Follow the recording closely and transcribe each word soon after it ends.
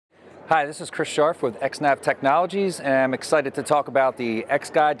Hi, this is Chris Scharff with X-Nav Technologies, and I'm excited to talk about the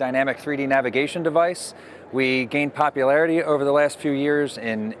X-Guide Dynamic 3D Navigation device. We gained popularity over the last few years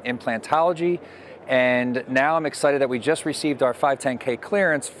in implantology, and now I'm excited that we just received our 510(k)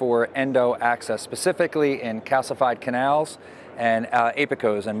 clearance for endo access, specifically in calcified canals and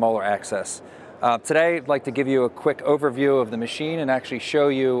apicos and molar access. Today, I'd like to give you a quick overview of the machine and actually show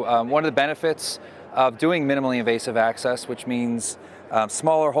you one of the benefits of doing minimally invasive access, which means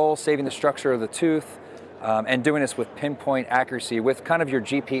smaller holes, saving the structure of the tooth, and doing this with pinpoint accuracy with kind of your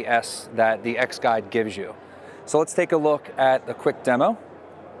GPS that the X-Guide gives you. So let's take a look at a quick demo.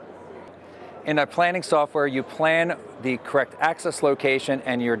 In our planning software, you plan the correct access location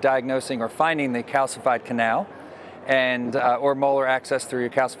and you're diagnosing or finding the calcified canal and or molar access through your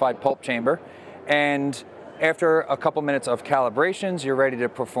calcified pulp chamber. And after a couple minutes of calibrations, you're ready to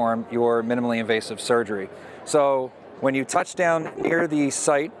perform your minimally invasive surgery. So when you touch down near the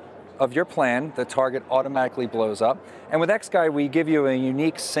site of your plan, the target automatically blows up. And with X-Guide, we give you a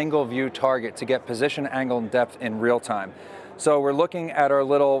unique single view target to get position, angle, and depth in real time. So we're looking at our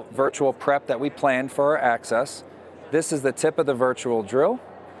little virtual prep that we planned for our access. This is the tip of the virtual drill,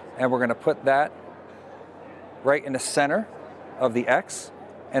 and we're going to put that right in the center of the X,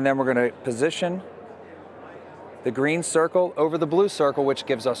 and then we're going to position the green circle over the blue circle, which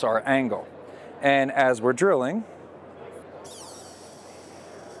gives us our angle. And as we're drilling,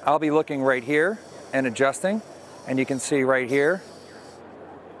 I'll be looking right here and adjusting, and you can see right here,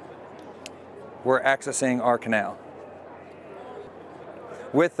 we're accessing our canal.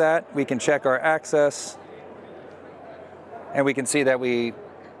 With that, we can check our access, and we can see that we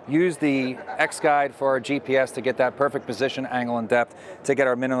use the X-Guide for our GPS to get that perfect position, angle, and depth to get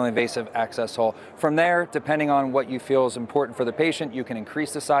our minimally invasive access hole. From there, depending on what you feel is important for the patient, you can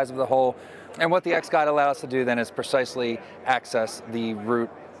increase the size of the hole. And what the X-Guide allows us to do then is precisely access the root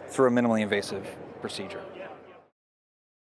through a minimally invasive procedure.